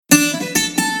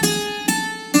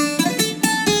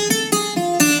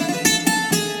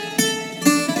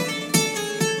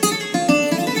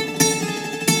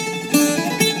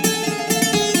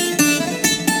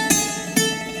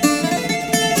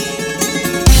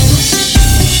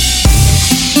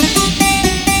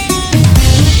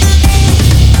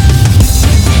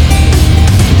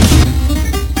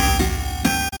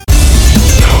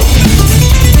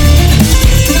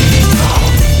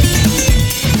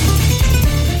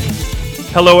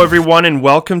Hello everyone and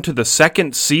welcome to the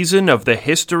second season of the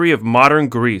History of Modern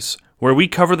Greece, where we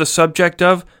cover the subject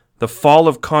of the fall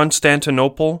of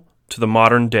Constantinople to the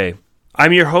modern day.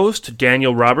 I'm your host,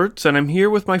 Daniel Roberts, and I'm here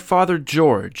with my father,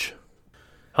 George.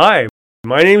 Hi,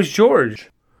 my name's George.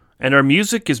 And our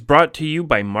music is brought to you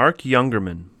by Mark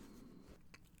Youngerman.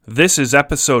 This is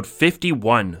episode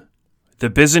 51, The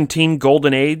Byzantine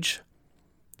Golden Age.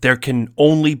 There can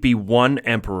only be one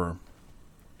emperor.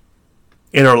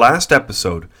 In our last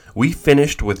episode, we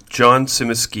finished with John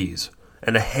Tzimiskes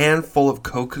and a handful of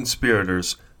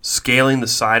co-conspirators scaling the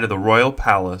side of the royal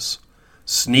palace,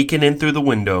 sneaking in through the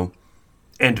window,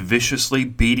 and viciously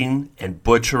beating and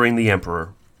butchering the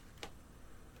emperor.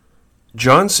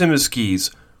 John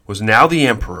Tzimiskes was now the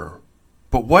emperor,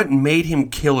 but what made him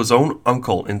kill his own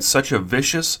uncle in such a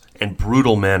vicious and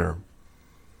brutal manner?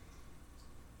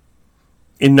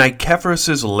 In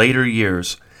Nicephorus's later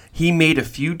years, he made a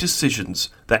few decisions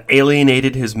that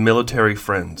alienated his military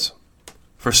friends.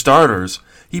 For starters,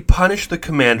 he punished the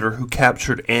commander who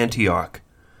captured Antioch,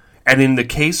 and in the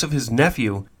case of his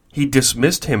nephew, he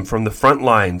dismissed him from the front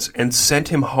lines and sent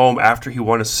him home after he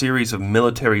won a series of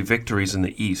military victories in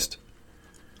the east.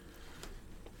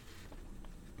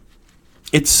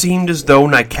 It seemed as though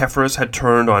Nicephorus had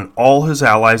turned on all his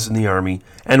allies in the army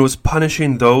and was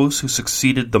punishing those who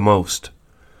succeeded the most.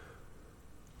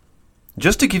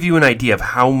 Just to give you an idea of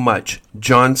how much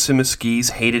John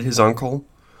Tzimiskes hated his uncle,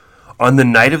 on the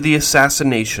night of the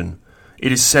assassination,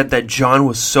 it is said that John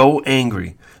was so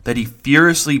angry that he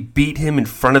furiously beat him in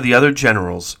front of the other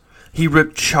generals. He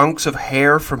ripped chunks of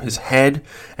hair from his head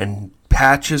and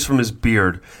patches from his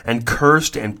beard, and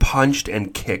cursed and punched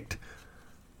and kicked.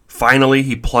 Finally,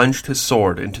 he plunged his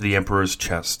sword into the emperor's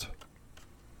chest.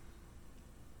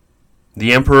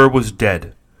 The emperor was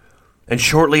dead. And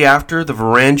shortly after, the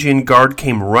Varangian Guard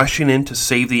came rushing in to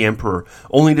save the emperor,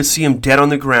 only to see him dead on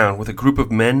the ground with a group of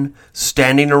men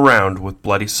standing around with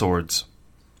bloody swords.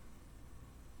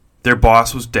 Their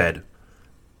boss was dead,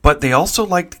 but they also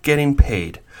liked getting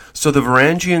paid, so the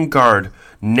Varangian Guard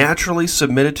naturally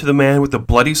submitted to the man with the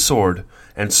bloody sword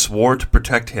and swore to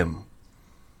protect him.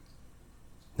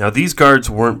 Now these guards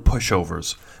weren't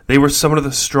pushovers. They were some of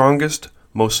the strongest,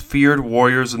 most feared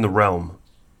warriors in the realm.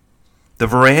 The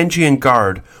Varangian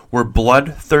Guard were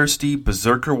bloodthirsty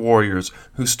berserker warriors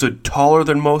who stood taller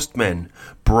than most men,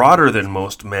 broader than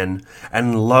most men,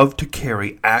 and loved to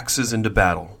carry axes into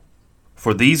battle.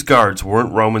 For these guards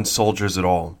weren't Roman soldiers at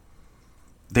all.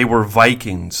 They were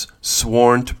Vikings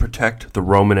sworn to protect the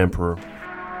Roman emperor.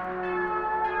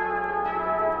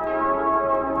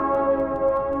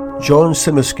 John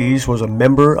Tzimiskes was a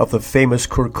member of the famous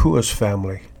Kourkouas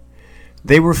family.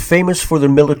 They were famous for their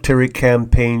military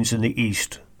campaigns in the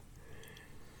East.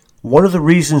 One of the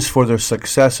reasons for their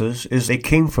successes is they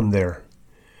came from there.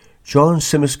 John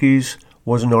Tzimiskes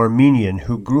was an Armenian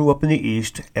who grew up in the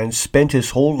East and spent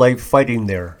his whole life fighting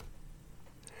there.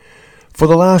 For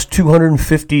the last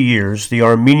 250 years, the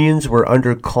Armenians were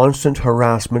under constant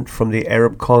harassment from the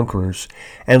Arab conquerors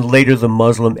and later the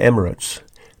Muslim Emirates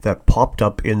that popped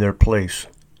up in their place.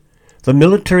 The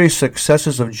military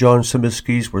successes of John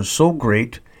Tzimiskes were so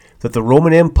great that the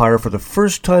Roman Empire, for the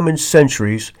first time in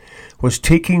centuries, was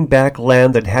taking back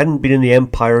land that hadn't been in the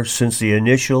empire since the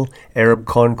initial Arab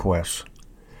conquests.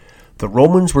 The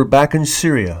Romans were back in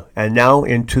Syria and now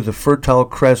into the Fertile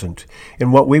Crescent,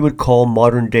 in what we would call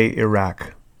modern-day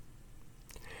Iraq.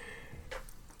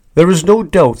 There is no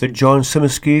doubt that John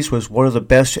Tzimiskes was one of the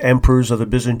best emperors of the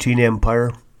Byzantine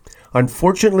Empire.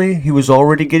 Unfortunately, he was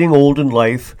already getting old in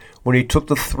life when he took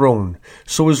the throne,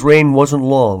 so his reign wasn't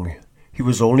long. He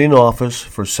was only in office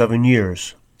for 7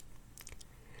 years.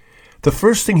 The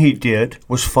first thing he did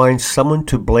was find someone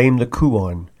to blame the coup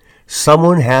on.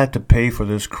 Someone had to pay for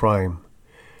this crime.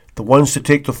 The ones to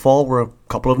take the fall were a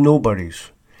couple of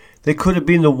nobodies. They could have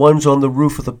been the ones on the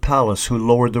roof of the palace who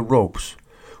lowered the ropes,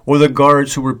 or the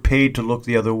guards who were paid to look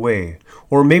the other way,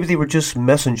 or maybe they were just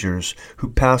messengers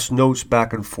who passed notes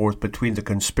back and forth between the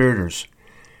conspirators.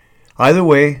 Either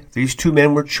way, these two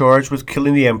men were charged with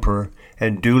killing the emperor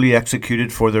and duly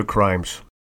executed for their crimes.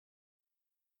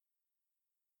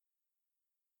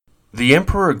 The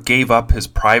emperor gave up his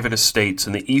private estates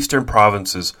in the eastern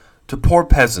provinces to poor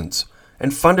peasants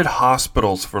and funded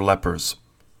hospitals for lepers.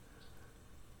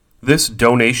 This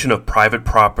donation of private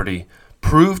property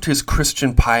proved his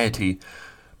Christian piety,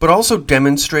 but also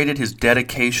demonstrated his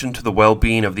dedication to the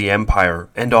well-being of the empire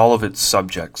and all of its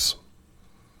subjects.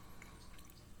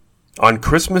 On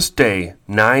Christmas Day,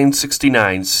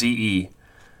 969 CE,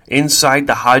 inside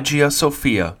the Hagia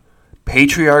Sophia,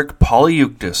 Patriarch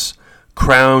Polyeuctus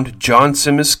crowned John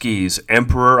Tzimiskes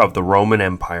Emperor of the Roman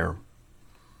Empire.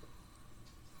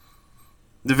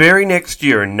 The very next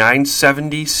year, in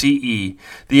 970 CE,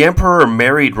 the emperor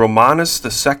married Romanus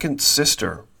II's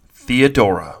sister,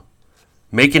 Theodora,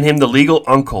 making him the legal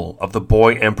uncle of the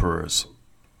boy emperors.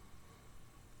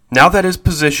 Now that his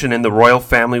position in the royal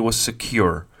family was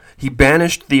secure, he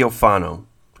banished Theophano,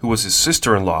 who was his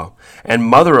sister-in-law and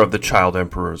mother of the child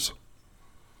emperors.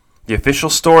 The official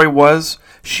story was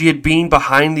she had been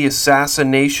behind the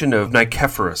assassination of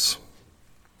Nicephorus,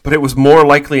 but it was more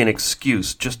likely an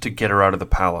excuse just to get her out of the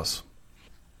palace.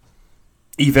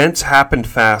 Events happened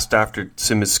fast after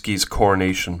Tzimiskes'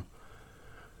 coronation.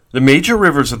 The major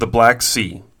rivers of the Black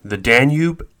Sea, the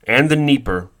Danube and the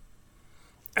Dnieper,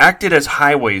 acted as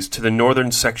highways to the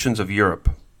northern sections of Europe.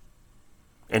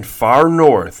 And far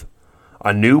north,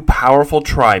 a new powerful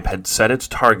tribe had set its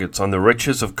targets on the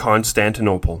riches of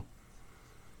Constantinople.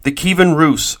 The Kievan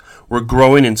Rus were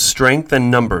growing in strength and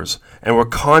numbers and were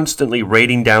constantly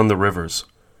raiding down the rivers.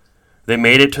 They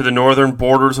made it to the northern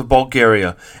borders of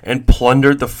Bulgaria and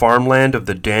plundered the farmland of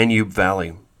the Danube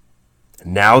Valley.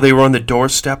 Now they were on the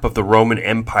doorstep of the Roman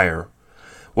Empire,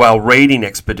 while raiding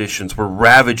expeditions were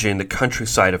ravaging the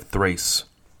countryside of Thrace.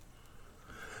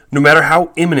 No matter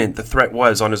how imminent the threat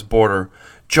was on his border,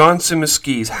 John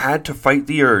Tzimiskes had to fight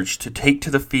the urge to take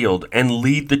to the field and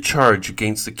lead the charge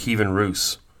against the Kievan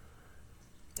Rus.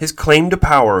 His claim to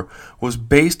power was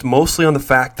based mostly on the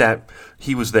fact that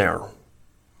he was there.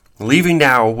 Leaving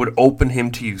now would open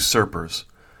him to usurpers,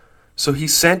 so he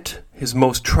sent his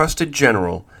most trusted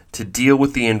general to deal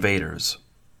with the invaders.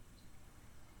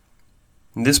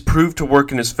 This proved to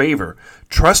work in his favor.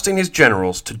 Trusting his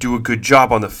generals to do a good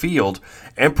job on the field,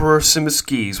 Emperor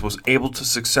Tzimiskes was able to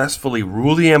successfully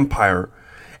rule the empire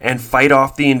and fight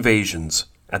off the invasions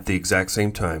at the exact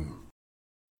same time.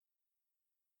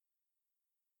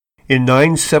 In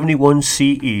 971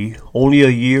 CE, only a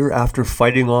year after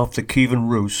fighting off the Kievan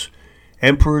Rus,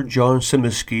 Emperor John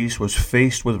Tzimiskes was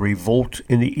faced with revolt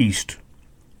in the east.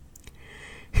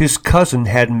 His cousin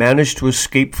had managed to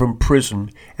escape from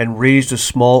prison and raised a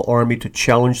small army to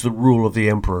challenge the rule of the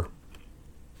emperor.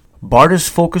 Bardas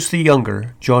Phocas the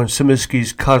Younger, John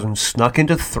Tzimiskes' cousin, snuck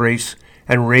into Thrace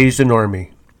and raised an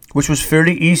army, which was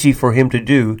fairly easy for him to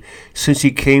do since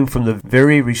he came from the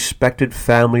very respected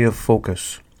family of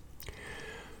Phocas.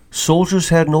 Soldiers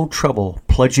had no trouble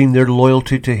pledging their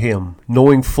loyalty to him,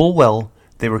 knowing full well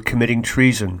they were committing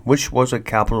treason, which was a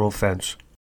capital offense.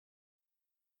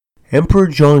 Emperor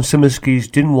John Tzimiskes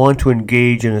didn't want to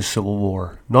engage in a civil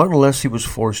war, not unless he was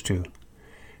forced to.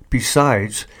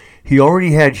 Besides, he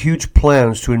already had huge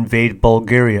plans to invade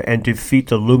Bulgaria and defeat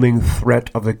the looming threat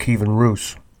of the Kievan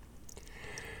Rus.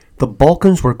 The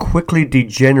Balkans were quickly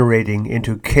degenerating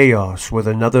into chaos with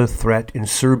another threat in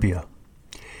Serbia.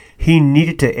 He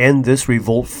needed to end this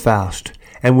revolt fast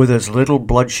and with as little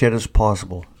bloodshed as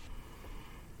possible.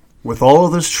 With all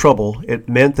of this trouble, it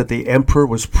meant that the emperor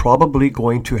was probably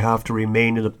going to have to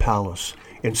remain in the palace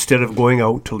instead of going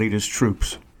out to lead his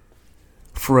troops.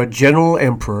 For a general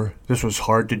emperor, this was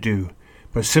hard to do,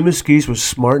 but Tzimiskes was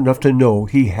smart enough to know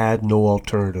he had no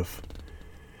alternative.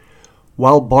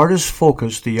 While Bardas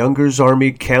Phocas the Younger's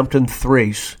army camped in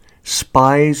Thrace,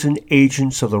 spies and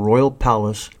agents of the royal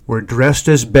palace were dressed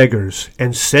as beggars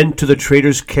and sent to the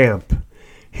traitors' camp.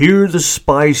 Here the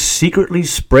spies secretly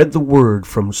spread the word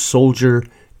from soldier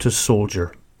to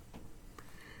soldier.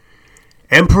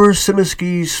 Emperor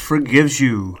Tzimiskes forgives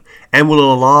you and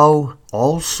will allow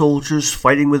all soldiers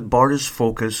fighting with Bardas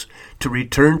Phocas to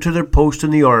return to their post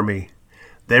in the army.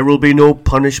 There will be no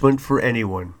punishment for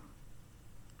anyone.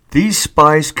 These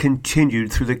spies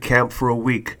continued through the camp for a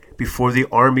week before the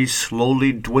army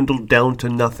slowly dwindled down to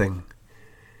nothing.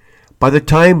 By the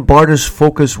time Bardas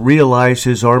Phocas realized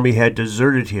his army had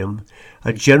deserted him,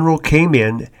 a general came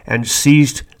in and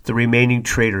seized the remaining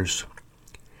traitors.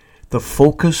 The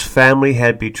Phocas family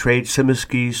had betrayed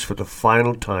Tzimiskes for the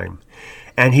final time,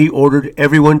 and he ordered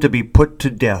everyone to be put to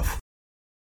death.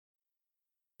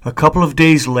 A couple of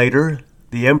days later,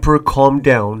 the emperor calmed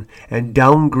down and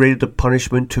downgraded the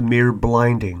punishment to mere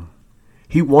blinding.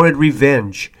 He wanted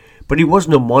revenge, but he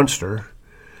wasn't a monster.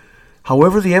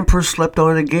 However, the emperor slept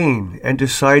on it again and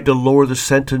decided to lower the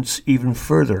sentence even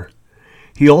further.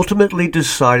 He ultimately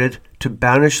decided to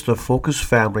banish the Phocas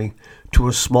family to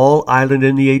a small island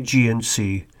in the Aegean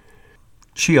Sea,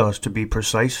 Chios to be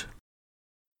precise.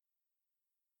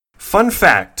 Fun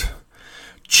fact,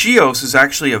 Chios is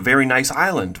actually a very nice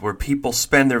island where people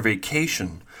spend their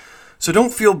vacation, so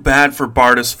don't feel bad for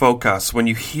Bardas Phocas when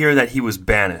you hear that he was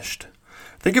banished.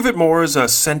 Think of it more as a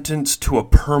sentence to a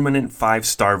permanent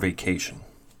 5-star vacation.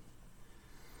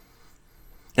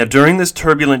 Now, during this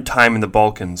turbulent time in the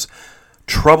Balkans,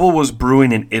 trouble was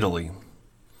brewing in Italy.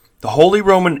 The Holy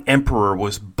Roman Emperor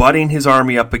was butting his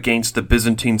army up against the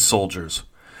Byzantine soldiers,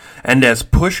 and as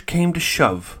push came to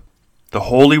shove, the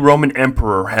Holy Roman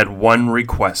Emperor had one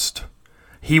request.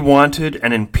 He wanted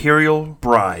an imperial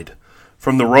bride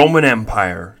from the Roman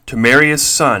Empire to marry his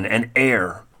son and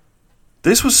heir.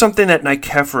 This was something that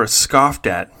Nicephorus scoffed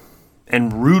at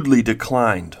and rudely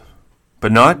declined,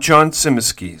 but not John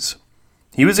Tzimiskes.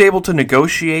 He was able to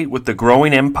negotiate with the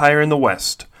growing empire in the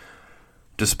West,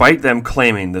 despite them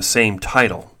claiming the same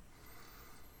title.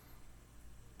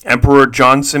 Emperor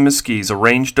John Tzimiskes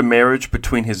arranged a marriage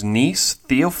between his niece,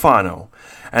 Theophano,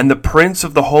 and the Prince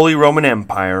of the Holy Roman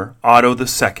Empire, Otto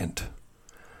II.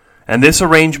 And this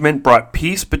arrangement brought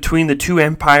peace between the two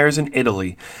empires in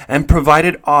Italy and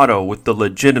provided Otto with the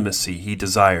legitimacy he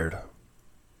desired.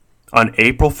 On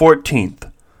April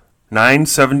 14th,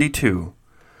 972,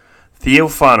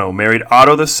 Theophano married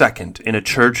Otto II in a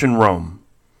church in Rome.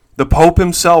 The Pope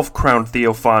himself crowned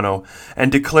Theophano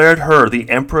and declared her the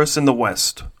Empress in the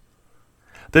West.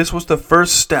 This was the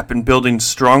first step in building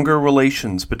stronger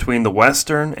relations between the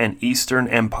Western and Eastern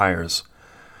empires,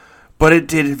 but it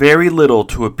did very little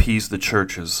to appease the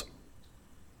churches.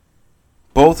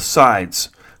 Both sides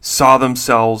saw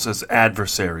themselves as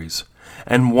adversaries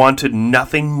and wanted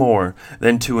nothing more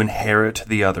than to inherit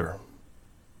the other.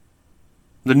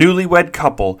 The newlywed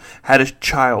couple had a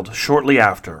child shortly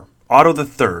after, Otto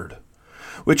III,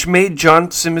 which made John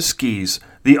Tzimiskes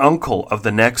the uncle of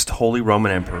the next Holy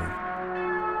Roman Emperor.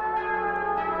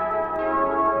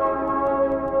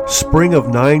 Spring of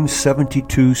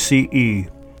 972 CE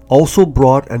also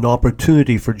brought an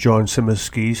opportunity for John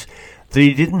Tzimiskes that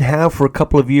he didn't have for a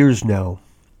couple of years now.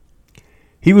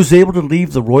 He was able to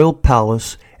leave the royal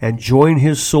palace and join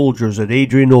his soldiers at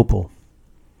Adrianople.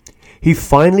 He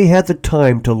finally had the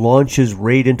time to launch his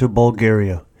raid into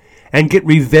Bulgaria and get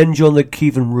revenge on the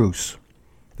Kievan Rus.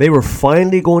 They were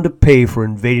finally going to pay for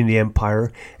invading the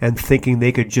empire and thinking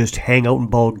they could just hang out in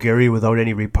Bulgaria without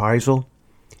any reprisal.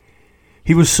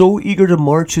 He was so eager to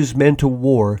march his men to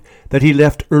war that he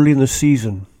left early in the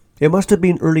season. It must have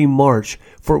been early March,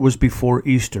 for it was before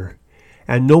Easter,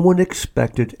 and no one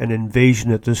expected an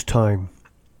invasion at this time.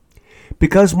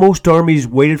 Because most armies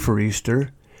waited for Easter,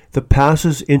 the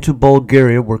passes into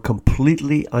Bulgaria were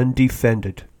completely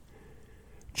undefended.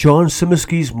 John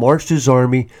Tzimiskes marched his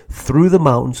army through the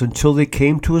mountains until they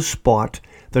came to a spot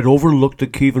that overlooked the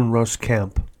Kievan Rus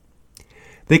camp.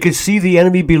 They could see the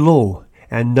enemy below,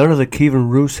 and none of the Kievan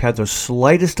Rus had the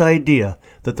slightest idea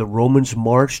that the Romans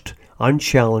marched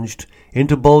unchallenged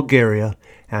into Bulgaria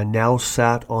and now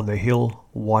sat on the hill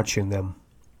watching them.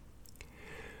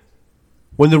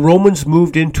 When the Romans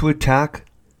moved in to attack,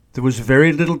 there was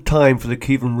very little time for the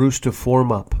Kievan Rus to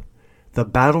form up. The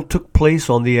battle took place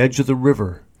on the edge of the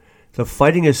river. The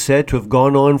fighting is said to have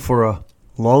gone on for a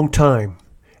long time,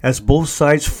 as both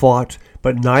sides fought,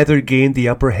 but neither gained the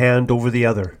upper hand over the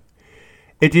other.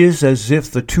 It is as if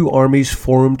the two armies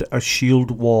formed a shield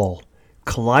wall,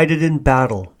 collided in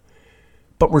battle,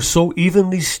 but were so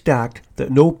evenly stacked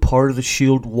that no part of the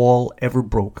shield wall ever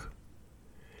broke.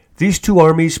 These two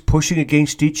armies pushing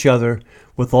against each other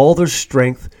with all their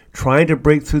strength, trying to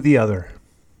break through the other.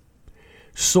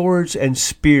 Swords and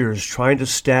spears trying to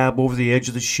stab over the edge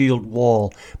of the shield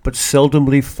wall, but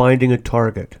seldomly finding a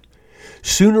target.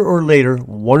 Sooner or later,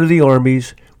 one of the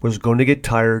armies was going to get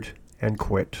tired and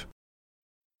quit.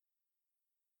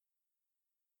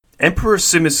 Emperor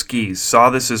Tzimiskes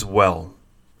saw this as well,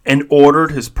 and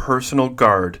ordered his personal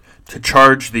guard to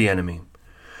charge the enemy,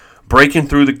 breaking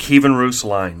through the Kievan Rus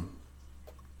line.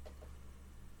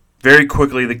 Very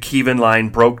quickly the Kievan line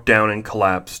broke down and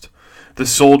collapsed. The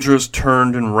soldiers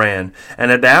turned and ran,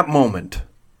 and at that moment,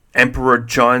 Emperor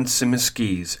John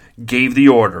Tzimiskes gave the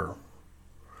order.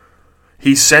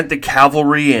 He sent the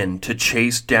cavalry in to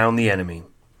chase down the enemy.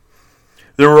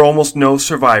 There were almost no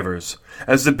survivors,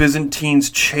 as the Byzantines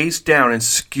chased down and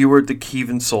skewered the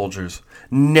Kievan soldiers,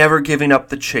 never giving up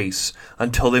the chase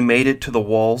until they made it to the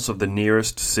walls of the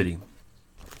nearest city.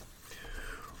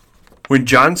 When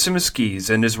John Tzimiskes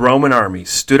and his Roman army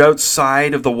stood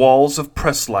outside of the walls of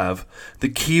Preslav, the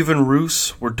Kievan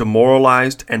Rus were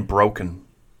demoralized and broken,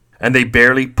 and they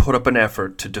barely put up an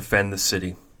effort to defend the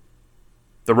city.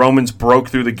 The Romans broke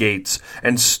through the gates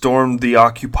and stormed the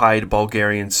occupied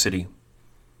Bulgarian city.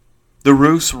 The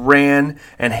Rus ran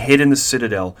and hid in the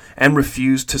citadel and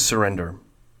refused to surrender.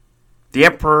 The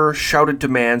emperor shouted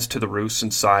demands to the Rus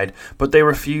inside, but they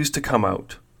refused to come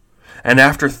out. And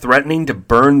after threatening to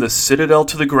burn the citadel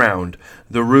to the ground,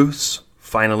 the Rus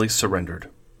finally surrendered.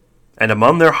 And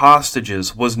among their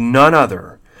hostages was none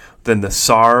other than the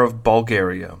Tsar of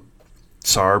Bulgaria,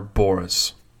 Tsar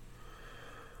Boris.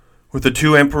 With the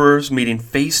two emperors meeting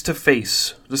face to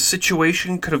face, the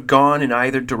situation could have gone in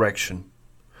either direction.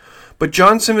 But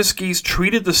John Tzimiskes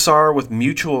treated the Tsar with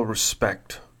mutual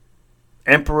respect.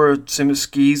 Emperor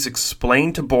Tzimiskes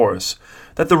explained to Boris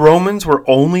that the Romans were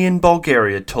only in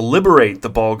Bulgaria to liberate the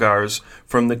Bulgars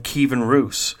from the Kievan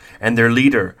Rus and their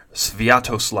leader,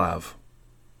 Sviatoslav.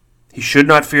 He should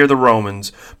not fear the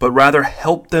Romans, but rather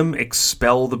help them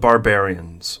expel the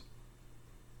barbarians.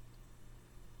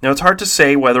 Now, it's hard to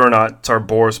say whether or not Tsar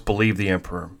Boris believed the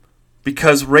emperor,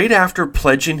 because right after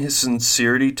pledging his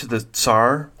sincerity to the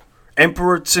Tsar,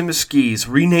 Emperor Tzimiskes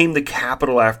renamed the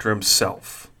capital after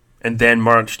himself, and then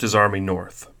marched his army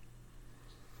north.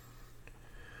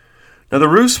 Now, the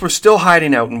Rus were still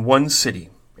hiding out in one city,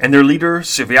 and their leader,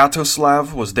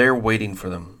 Sviatoslav, was there waiting for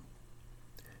them.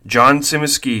 John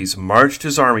Tzimiskes marched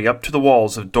his army up to the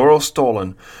walls of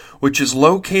Dorostolin, which is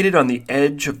located on the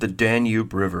edge of the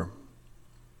Danube River.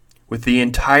 With the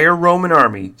entire Roman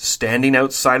army standing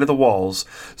outside of the walls,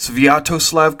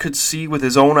 Sviatoslav could see with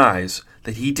his own eyes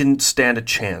that he didn't stand a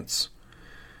chance.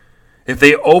 If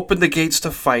they opened the gates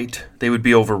to fight, they would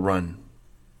be overrun.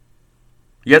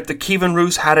 Yet the Kievan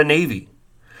Rus had a navy.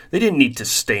 They didn't need to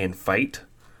stay and fight.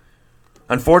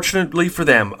 Unfortunately for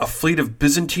them, a fleet of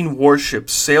Byzantine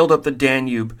warships sailed up the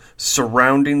Danube,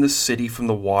 surrounding the city from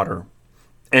the water.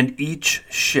 And each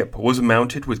ship was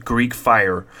mounted with Greek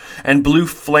fire, and blew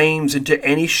flames into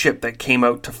any ship that came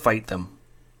out to fight them.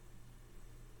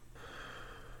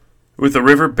 With the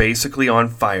river basically on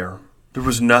fire, there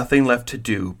was nothing left to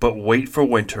do but wait for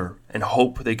winter and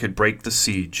hope they could break the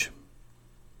siege.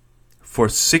 For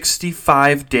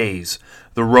 65 days,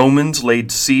 the Romans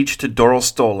laid siege to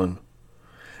Dorostolin.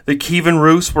 The Kievan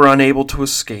Rus were unable to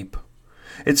escape.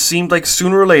 It seemed like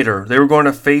sooner or later they were going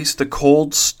to face the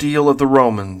cold steel of the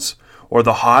Romans or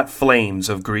the hot flames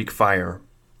of Greek fire.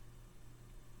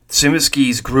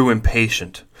 Tzimiskes grew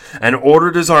impatient and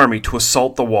ordered his army to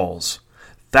assault the walls.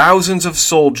 Thousands of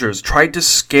soldiers tried to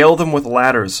scale them with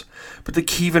ladders, but the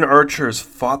Kievan archers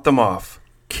fought them off,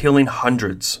 killing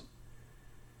hundreds.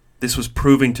 This was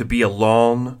proving to be a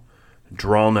long,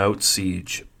 drawn-out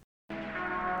siege.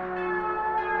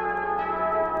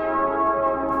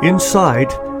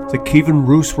 Inside, the Kievan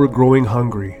Rus were growing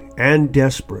hungry and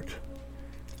desperate.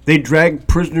 They dragged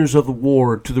prisoners of the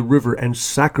war to the river and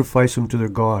sacrificed them to their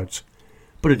gods,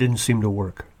 but it didn't seem to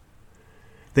work.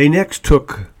 They next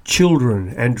took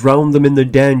children and drowned them in the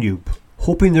Danube,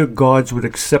 hoping their gods would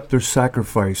accept their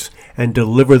sacrifice and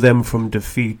deliver them from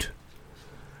defeat.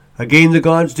 Again, the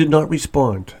gods did not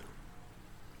respond.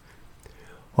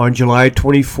 On July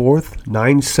 24th,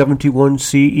 971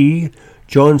 CE,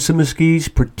 John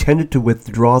Tzimiskes pretended to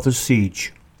withdraw the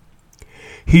siege.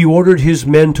 He ordered his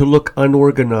men to look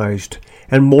unorganized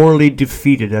and morally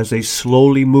defeated as they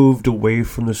slowly moved away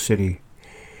from the city.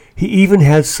 He even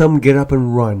had some get up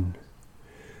and run.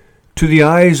 To the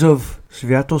eyes of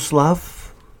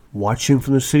Sviatoslav, watching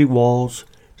from the city walls,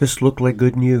 this looked like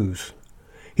good news.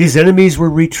 His enemies were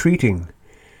retreating.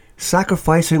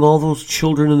 Sacrificing all those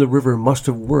children in the river must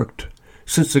have worked.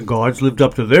 Since the gods lived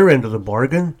up to their end of the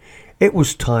bargain, it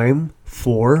was time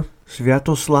for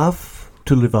Sviatoslav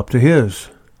to live up to his.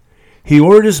 He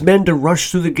ordered his men to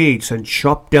rush through the gates and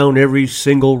chop down every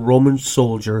single Roman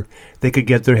soldier they could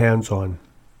get their hands on.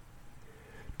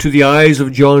 To the eyes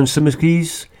of John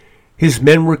Tzimiskes, his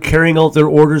men were carrying out their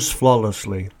orders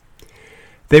flawlessly.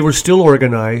 They were still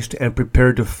organized and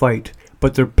prepared to fight,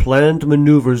 but their planned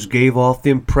maneuvers gave off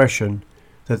the impression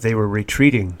that they were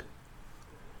retreating.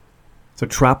 The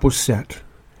trap was set.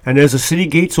 And as the city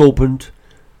gates opened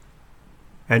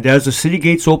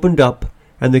up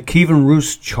and the Kievan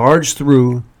Rus charged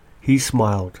through, he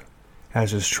smiled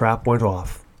as his trap went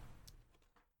off.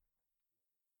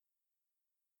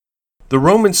 The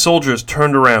Roman soldiers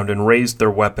turned around and raised their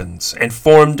weapons and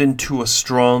formed into a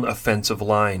strong offensive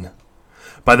line.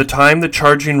 By the time the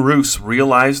charging Rus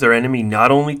realized their enemy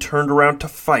not only turned around to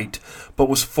fight, but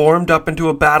was formed up into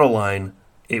a battle line,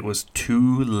 it was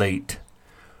too late.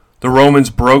 The Romans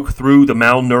broke through the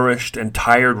malnourished and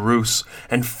tired Rus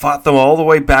and fought them all the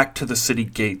way back to the city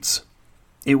gates.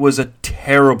 It was a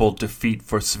terrible defeat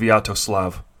for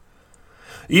Sviatoslav.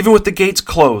 Even with the gates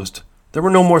closed, there were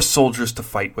no more soldiers to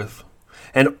fight with,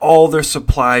 and all their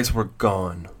supplies were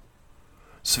gone.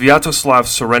 Sviatoslav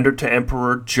surrendered to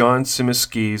Emperor John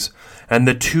Tzimiskes, and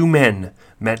the two men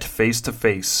met face to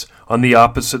face on the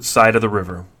opposite side of the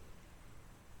river.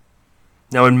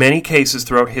 Now, in many cases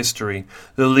throughout history,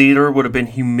 the leader would have been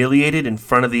humiliated in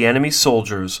front of the enemy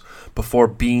soldiers before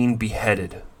being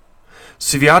beheaded.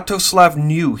 Sviatoslav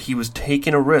knew he was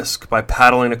taking a risk by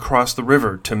paddling across the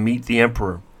river to meet the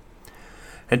emperor.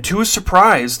 and to his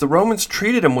surprise, the Romans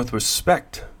treated him with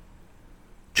respect.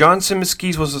 John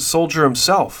Tzimiskes was a soldier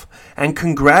himself, and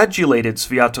congratulated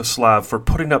Sviatoslav for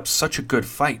putting up such a good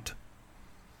fight.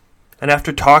 And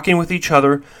after talking with each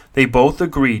other, they both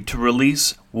agreed to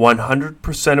release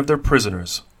 100% of their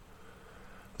prisoners.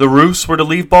 The Rus were to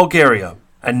leave Bulgaria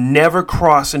and never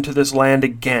cross into this land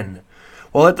again,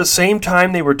 while at the same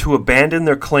time they were to abandon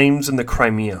their claims in the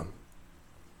Crimea.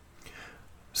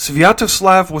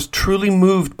 Sviatoslav was truly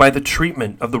moved by the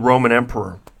treatment of the Roman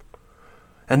emperor,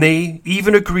 and they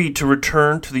even agreed to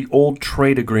return to the old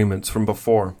trade agreements from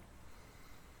before.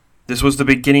 This was the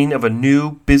beginning of a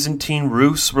new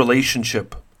Byzantine-Rus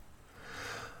relationship.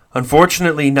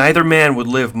 Unfortunately, neither man would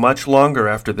live much longer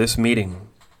after this meeting,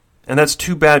 and that's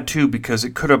too bad too, because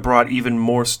it could have brought even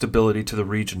more stability to the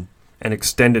region and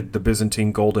extended the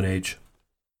Byzantine Golden Age.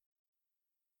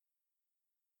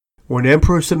 When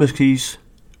Emperor Tzimiskes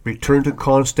returned to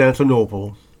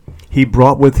Constantinople, he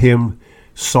brought with him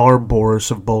Tsar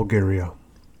Boris of Bulgaria,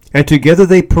 and together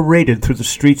they paraded through the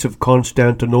streets of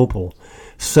Constantinople,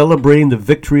 celebrating the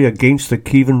victory against the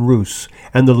Kievan Rus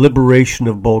and the liberation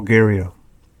of Bulgaria.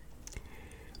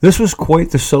 This was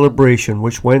quite the celebration,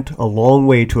 which went a long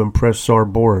way to impress Tsar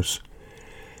Boris.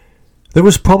 There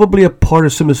was probably a part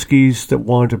of Tzimiskes that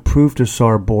wanted to prove to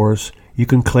Tsar Boris, "You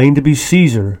can claim to be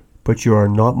Caesar, but you are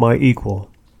not my equal."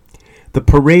 The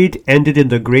parade ended in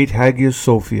the great Hagia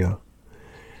Sophia.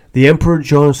 The Emperor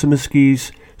John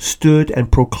Tzimiskes stood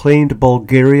and proclaimed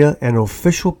Bulgaria an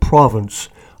official province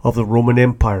of the Roman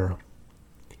Empire.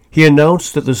 He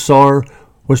announced that the Tsar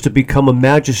was to become a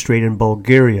magistrate in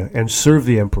Bulgaria and serve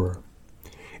the emperor.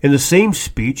 In the same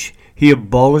speech, he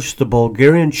abolished the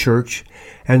Bulgarian church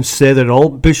and said that all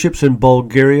bishops in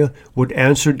Bulgaria would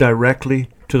answer directly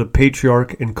to the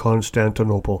Patriarch in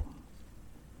Constantinople.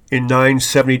 In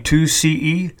 972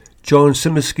 CE, John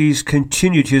Tzimiskes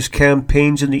continued his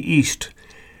campaigns in the east,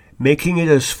 making it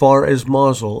as far as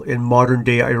Mosul in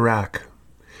modern-day Iraq.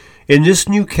 In this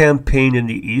new campaign in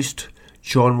the east,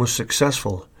 John was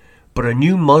successful, but a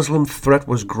new Muslim threat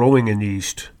was growing in the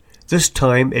east. This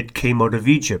time it came out of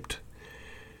Egypt.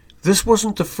 This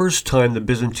wasn't the first time the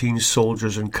Byzantine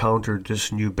soldiers encountered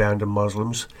this new band of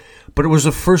Muslims, but it was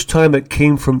the first time it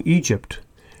came from Egypt.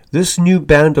 This new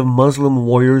band of Muslim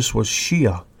warriors was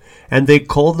Shia, and they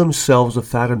called themselves the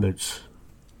Fatimids.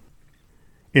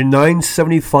 In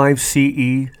 975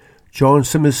 CE, John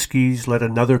Tzimiskes led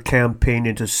another campaign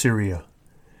into Syria,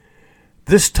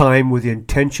 this time with the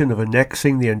intention of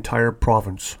annexing the entire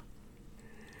province.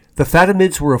 The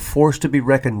Fatimids were a force to be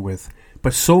reckoned with,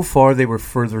 but so far they were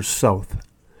further south.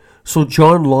 So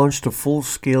John launched a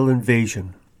full-scale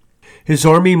invasion. His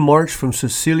army marched from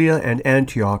Sicilia and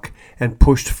Antioch and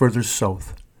pushed further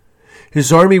south.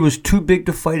 His army was too big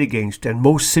to fight against, and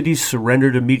most cities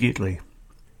surrendered immediately.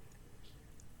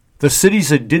 The cities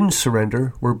that didn't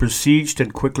surrender were besieged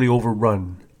and quickly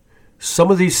overrun. Some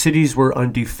of these cities were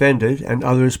undefended, and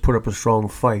others put up a strong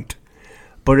fight.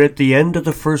 But at the end of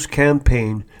the first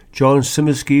campaign, John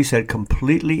Tzimiskes had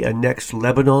completely annexed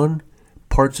Lebanon,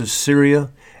 parts of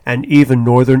Syria, and even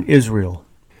northern Israel.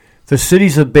 The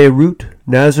cities of Beirut,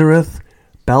 Nazareth,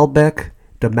 Baalbek,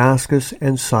 Damascus,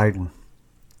 and Sidon.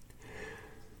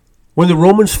 When the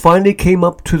Romans finally came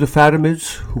up to the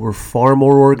Fatimids, who were far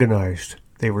more organized,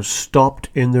 they were stopped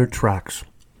in their tracks.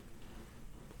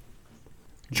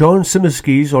 John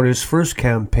Tzimiskes, on his first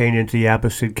campaign into the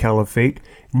Abbasid Caliphate,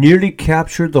 nearly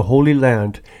captured the Holy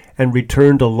Land and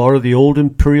returned a lot of the old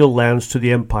imperial lands to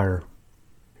the empire.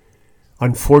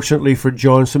 Unfortunately for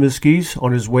John Tzimiskes,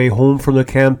 on his way home from the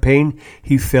campaign,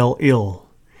 he fell ill.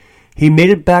 He made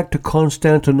it back to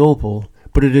Constantinople,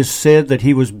 but it is said that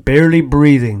he was barely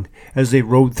breathing as they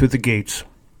rode through the gates.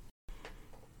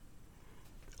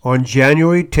 On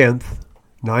January 10th,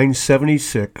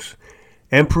 976,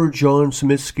 Emperor John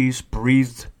Tzimiskes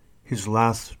breathed his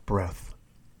last breath.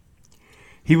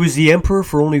 He was the emperor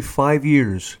for only 5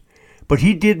 years, but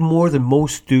he did more than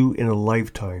most do in a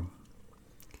lifetime.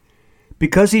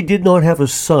 Because he did not have a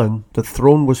son, the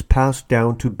throne was passed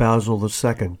down to Basil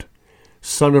II,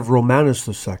 son of Romanus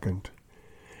II.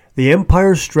 The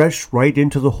empire stretched right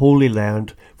into the Holy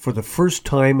Land for the first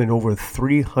time in over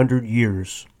 300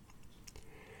 years.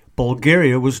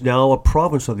 Bulgaria was now a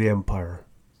province of the empire.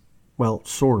 Well,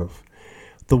 sort of.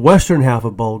 The western half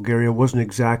of Bulgaria wasn't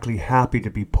exactly happy to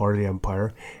be part of the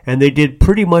empire, and they did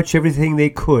pretty much everything they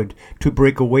could to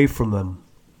break away from them.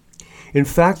 In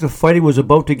fact, the fighting was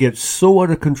about to get so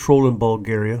out of control in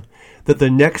Bulgaria that the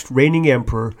next reigning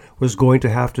emperor was going to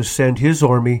have to send his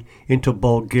army into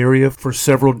Bulgaria for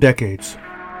several decades.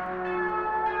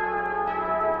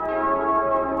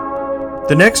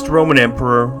 The next Roman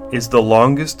emperor is the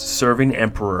longest serving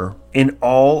emperor in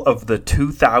all of the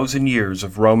 2,000 years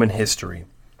of Roman history.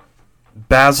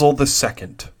 Basil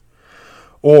II,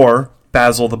 or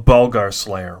Basil the Bulgar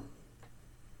Slayer.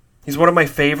 He's one of my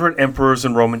favorite emperors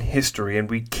in Roman history, and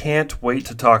we can't wait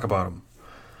to talk about him.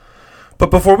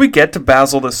 But before we get to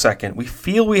Basil II, we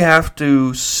feel we have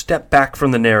to step back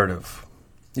from the narrative.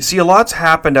 You see, a lot's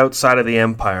happened outside of the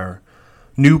empire.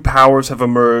 New powers have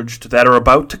emerged that are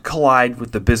about to collide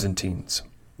with the Byzantines.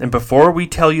 And before we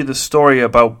tell you the story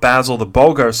about Basil the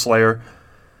Bulgar Slayer,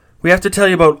 we have to tell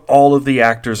you about all of the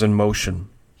actors in motion.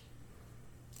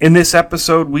 In this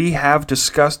episode, we have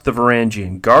discussed the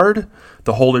Varangian Guard,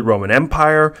 the Holy Roman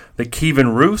Empire, the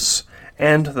Kievan Rus,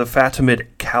 and the Fatimid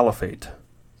Caliphate.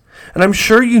 And I'm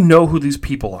sure you know who these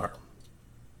people are.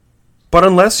 But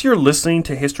unless you're listening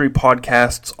to history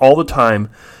podcasts all the time,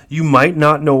 you might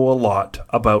not know a lot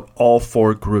about all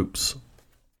four groups.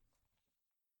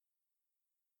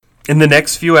 In the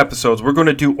next few episodes, we're going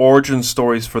to do origin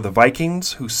stories for the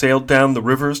Vikings, who sailed down the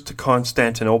rivers to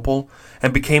Constantinople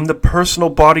and became the personal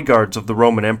bodyguards of the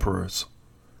Roman emperors.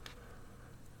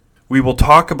 We will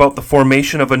talk about the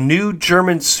formation of a new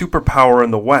German superpower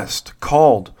in the West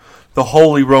called the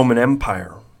Holy Roman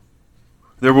Empire.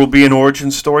 There will be an origin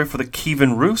story for the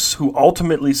Kievan Rus, who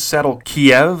ultimately settled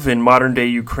Kiev in modern-day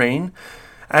Ukraine,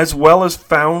 as well as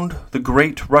found the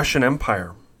great Russian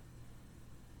Empire.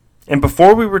 And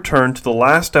before we return to the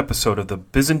last episode of the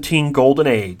Byzantine Golden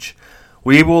Age,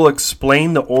 we will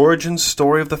explain the origin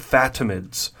story of the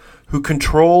Fatimids, who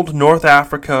controlled North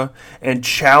Africa and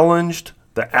challenged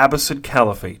the Abbasid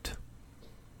Caliphate.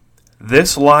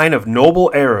 This line of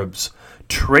noble Arabs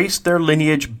traced their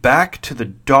lineage back to the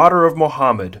daughter of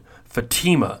Muhammad,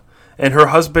 Fatima, and her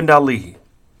husband Ali.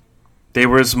 They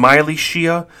were Ismaili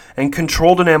Shia and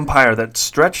controlled an empire that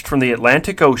stretched from the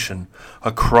Atlantic Ocean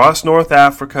across North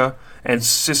Africa and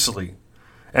Sicily.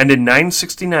 And in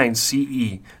 969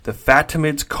 CE, the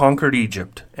Fatimids conquered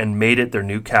Egypt and made it their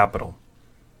new capital.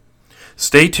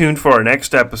 Stay tuned for our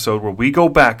next episode where we go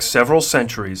back several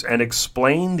centuries and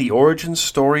explain the origin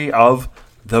story of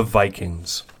the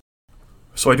Vikings.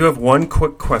 So I do have one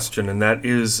quick question, and that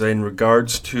is in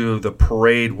regards to the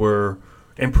parade where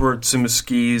Emperor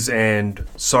Tzimiskes and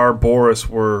Tsar Boris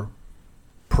were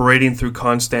parading through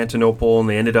Constantinople, and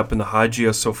they ended up in the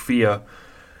Hagia Sophia.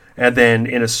 And then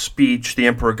in a speech, the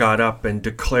emperor got up and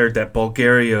declared that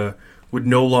Bulgaria would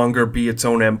no longer be its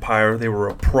own empire. They were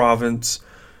a province.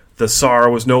 The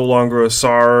Tsar was no longer a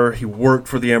Tsar. He worked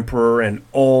for the emperor, and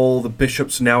all the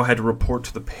bishops now had to report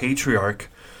to the Patriarch.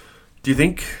 Do you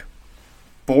think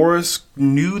Boris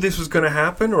knew this was going to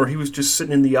happen, or he was just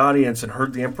sitting in the audience and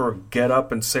heard the emperor get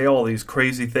up and say all these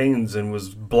crazy things and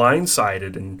was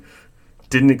blindsided and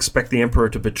didn't expect the emperor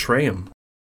to betray him?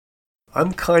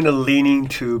 I'm kind of leaning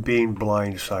to being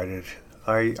blindsided.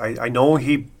 I know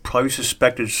he probably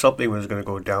suspected something was going to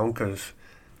go down, because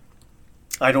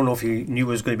I don't know if he knew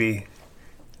it was going to be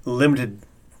limited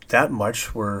that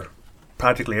much, where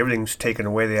practically everything's taken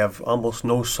away. They have almost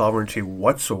no sovereignty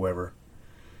whatsoever.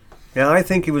 Yeah, I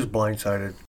think he was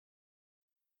blindsided.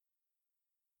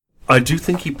 I do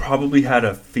think he probably had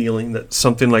a feeling that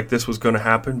something like this was going to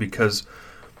happen, because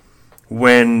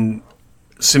when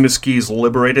Tzimiskes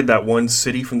liberated that one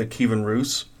city from the Kievan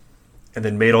Rus and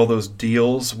then made all those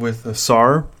deals with the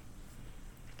Tsar,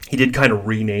 he did kind of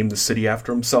rename the city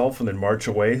after himself and then march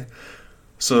away.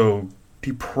 So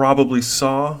he probably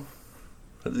saw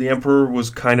that the emperor was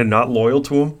kind of not loyal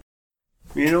to him.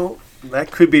 You know,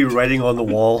 that could be writing on the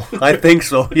wall. I think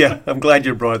so. Yeah, I'm glad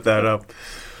you brought that up.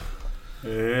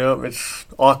 Yeah, it's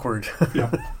awkward.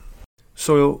 Yeah.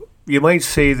 So you might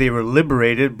say they were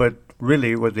liberated, but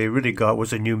really what they really got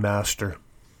was a new master.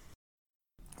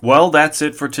 Well, that's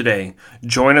it for today.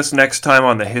 Join us next time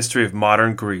on the history of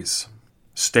modern Greece.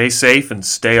 Stay safe and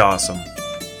stay awesome.